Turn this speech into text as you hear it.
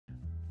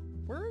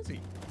Where is he?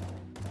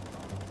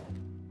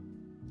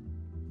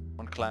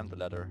 One climbed the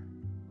ladder.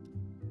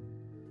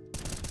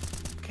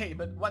 Okay,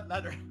 but what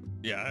ladder?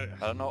 Yeah,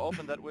 I don't know,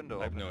 open that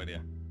window. I have no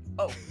idea.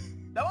 Oh,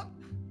 that one?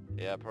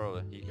 Yeah,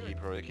 probably. He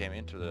probably came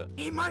into the...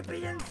 He might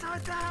be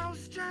inside the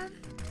house, Jen.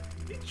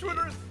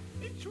 Intruders!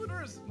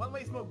 Intruders! One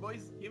way smoke,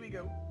 boys. Here we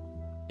go.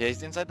 Yeah,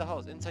 he's inside the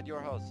house, inside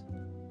your house.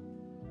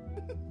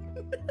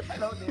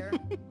 Hello there.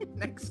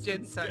 Next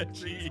gen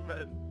sentries,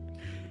 man.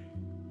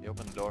 He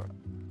opened the door.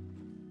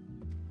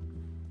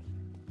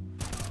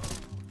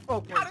 Oh,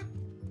 Got him!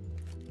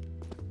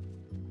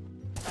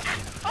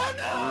 Oh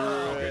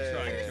no! Good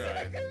try, good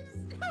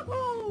try.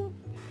 No!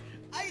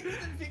 I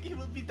didn't think he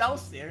would be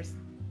downstairs.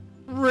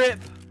 Rip.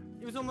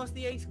 It was almost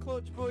the ace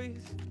clutch, boys.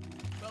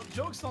 Well,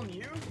 joke's on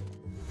you.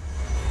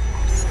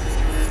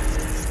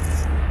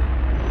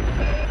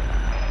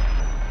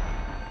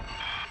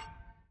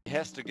 He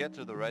has to get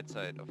to the right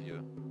side of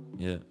you.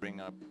 Yeah.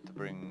 Bring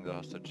the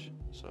hostage.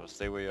 So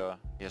stay where you are.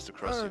 He has to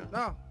cross you.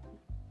 No.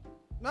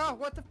 No,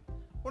 what the...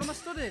 What am I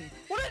stood in?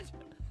 What is...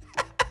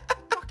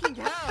 Fucking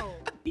hell!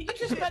 Did you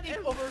just panic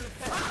over the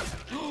fence?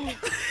 Man,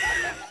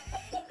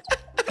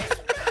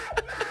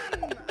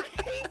 I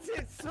hate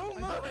it so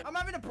much. I'm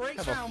having a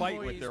breakdown, Have a fight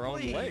boys, with their own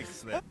please.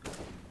 legs then.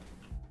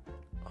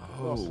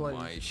 Oh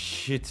my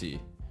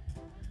shitty.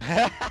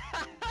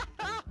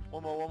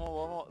 One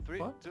more. 3,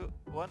 What? 2,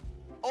 1.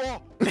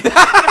 Oh!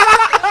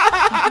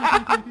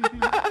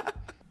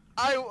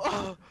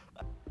 Oh!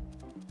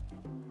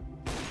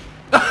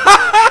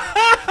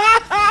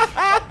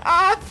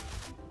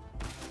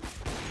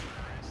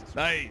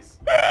 Nice.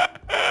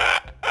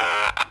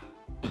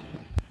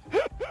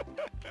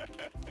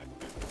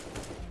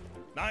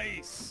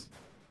 Nice.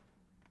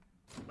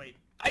 Wait,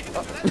 I didn't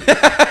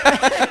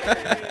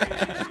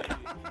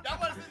That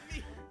wasn't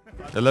me.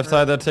 The left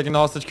side, they're taking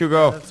hostage,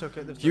 Kugo. That's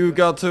okay, that's You okay.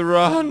 got to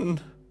run.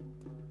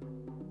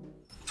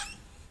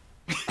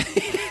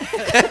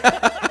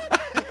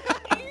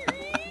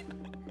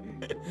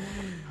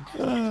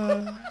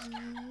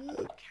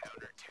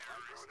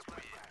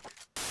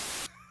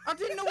 I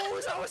didn't know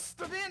what I was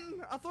stood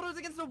in. I thought I was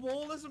against a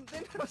wall or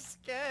something. I was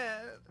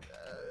scared.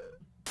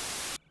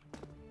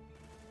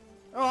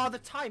 Oh, the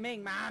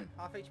timing, man.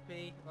 Half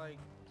HP, like...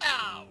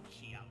 Ouch,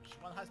 ouch.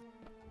 One has...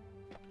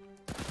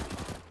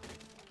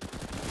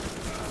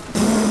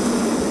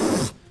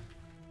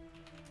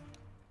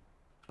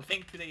 I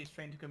think today he's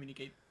trained to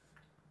communicate.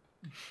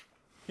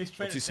 He's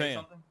trained What's he to say saying?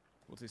 something.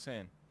 What's he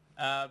saying?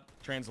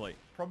 Translate.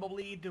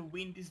 Probably the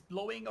wind is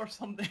blowing or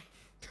something.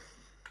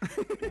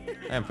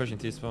 I am pushing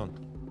T's phone.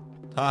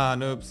 Ah,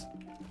 noobs.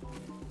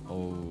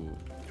 Oh.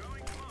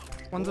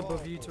 One's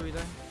above you,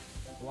 Mrtweeday.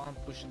 One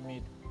pushing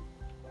mid.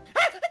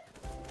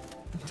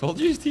 Told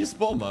you T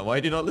spawn, man. Why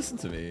did you not listen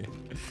to me?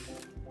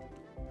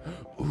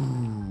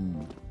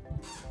 Ooh.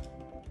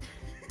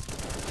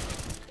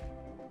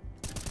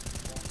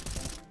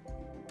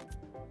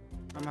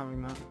 I'm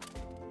having that.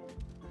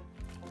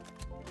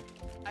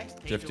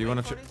 Jeff, do you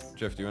want to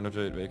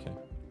trade Vacant?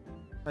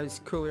 That is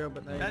Coolio,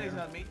 but That is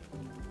not me.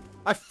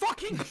 I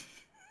fucking...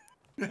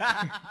 What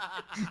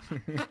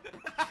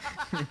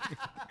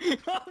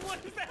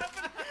is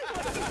happening?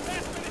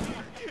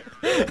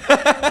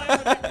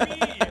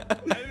 I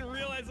didn't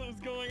realize what was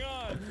going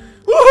on.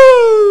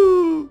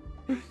 Woohoo!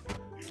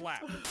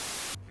 Slap.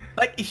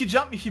 Like, if you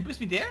boost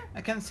me there,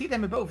 I can see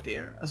them above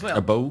there as well.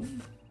 Above?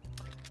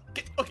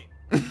 Okay.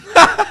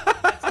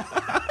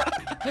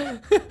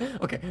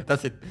 Okay,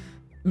 that's it.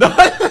 No!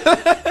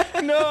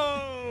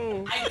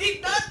 No! I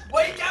did not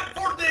wake up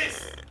for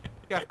this!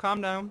 Jeff,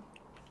 calm down.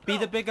 Be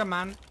the bigger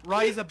man.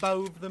 Rise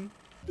above them.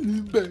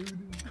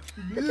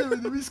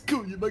 It's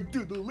cool, you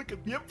McDoodle. Look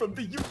at me, I'm from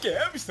the UK.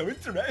 I'm so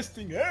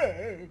interesting.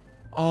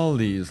 All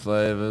these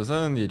flavors,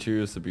 and you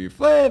choose to be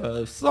flavor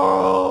of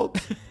salt.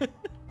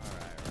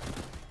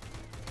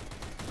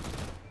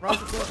 What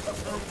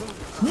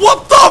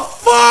the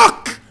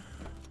fuck?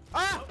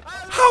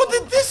 How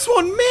did this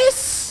one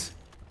miss?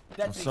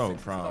 I'm so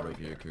proud of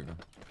you, Kugo.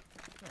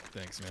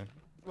 Thanks, man.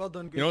 Well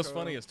done, good You know what's show.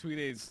 funny is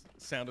Mrtweeday's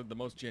sounded the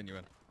most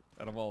genuine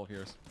out of all of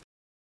yours.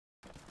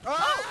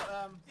 Oh!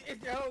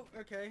 Oh,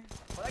 okay.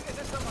 Well, I guess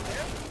there's someone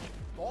there.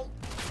 Ball.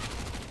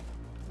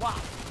 Wow.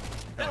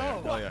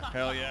 Hell yeah.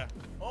 Hell yeah.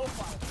 Oh,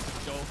 wow.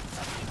 Go.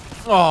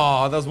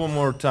 Oh, there's one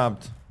more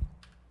tapped.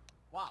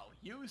 Wow,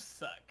 you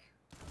suck.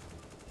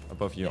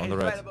 Above you, Yeah, on the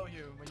he's right. above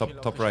you when you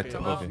Top lost right, the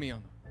above Off you. me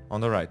on.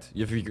 On the right.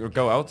 If you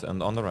go out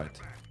and on the right.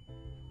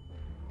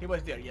 He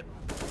was there, yep.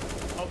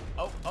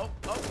 Oh.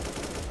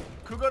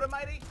 Kugo the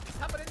Mighty, it's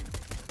happening.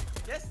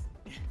 Yes.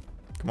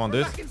 Come on, Go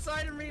dude. back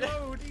inside and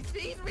reload.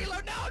 He's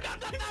reload. No.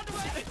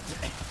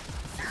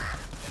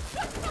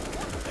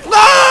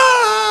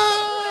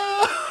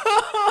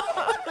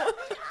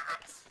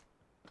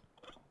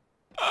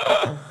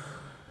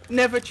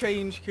 Never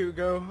change,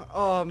 Kugo.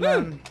 Oh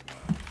man.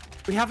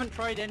 We haven't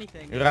tried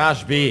anything.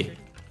 Rush B.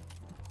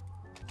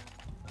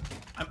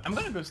 I'm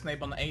gonna go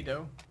snipe on A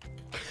though.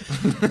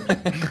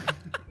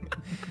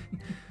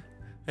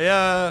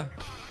 Yeah.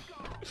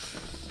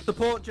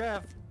 Support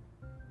Jeff.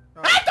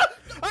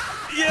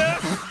 Yeah!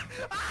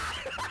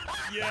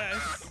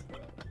 Yes.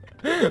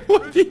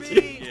 What did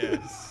you?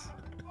 Yes.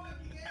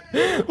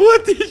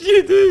 What did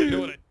you do? You know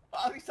what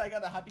At least I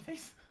got a happy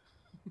face.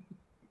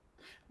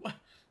 What?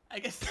 I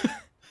guess.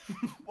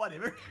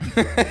 Whatever.